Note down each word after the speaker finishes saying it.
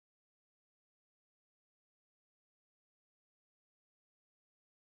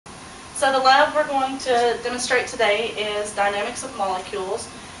So the lab we're going to demonstrate today is dynamics of molecules,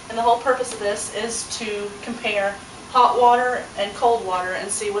 and the whole purpose of this is to compare hot water and cold water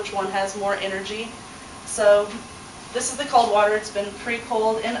and see which one has more energy. So this is the cold water. It's been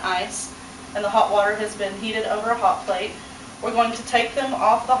pre-cooled in ice, and the hot water has been heated over a hot plate. We're going to take them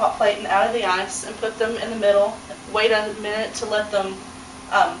off the hot plate and out of the ice and put them in the middle, wait a minute to let them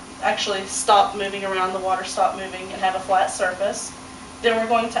actually stop moving around, the water stop moving, and have a flat surface. Then we're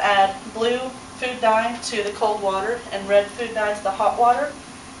going to add blue food dye to the cold water and red food dye to the hot water,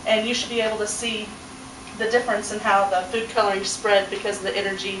 and you should be able to see the difference in how the food coloring spread because of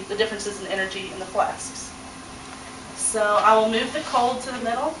the differences in energy in the flasks. So I will move the cold to the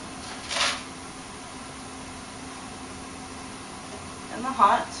middle and the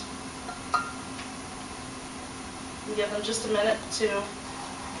hot, and give them just a minute to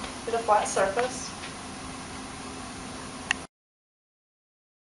get a flat surface.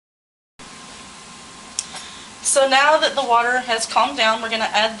 So now that the water has calmed down, we're going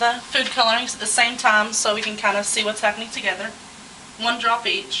to add the food colorings at the same time so we can kind of see what's happening together. 1 drop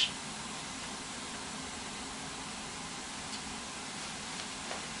each.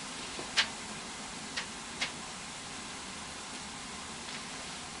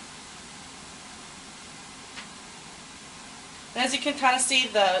 And as you can kind of see,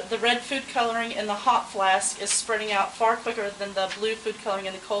 the red food coloring in the hot flask is spreading out far quicker than the blue food coloring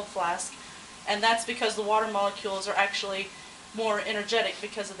in the cold flask. And that's because the water molecules are actually more energetic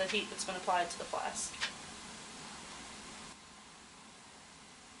because of the heat that's been applied to the flask.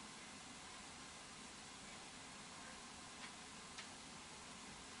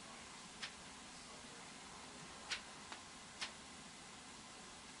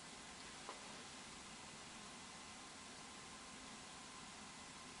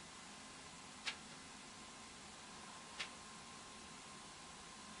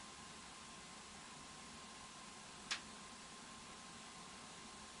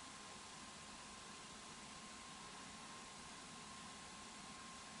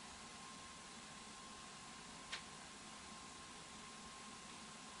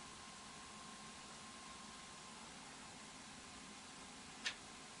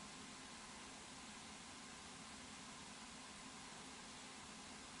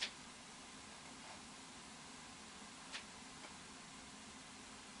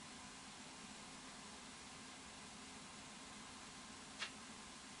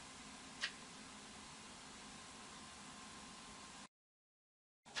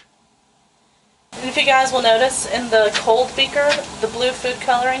 And if you guys will notice, in the cold beaker, the blue food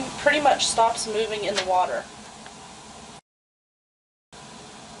coloring pretty much stops moving in the water.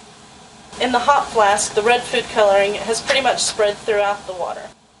 In the hot flask, the red food coloring has pretty much spread throughout the water.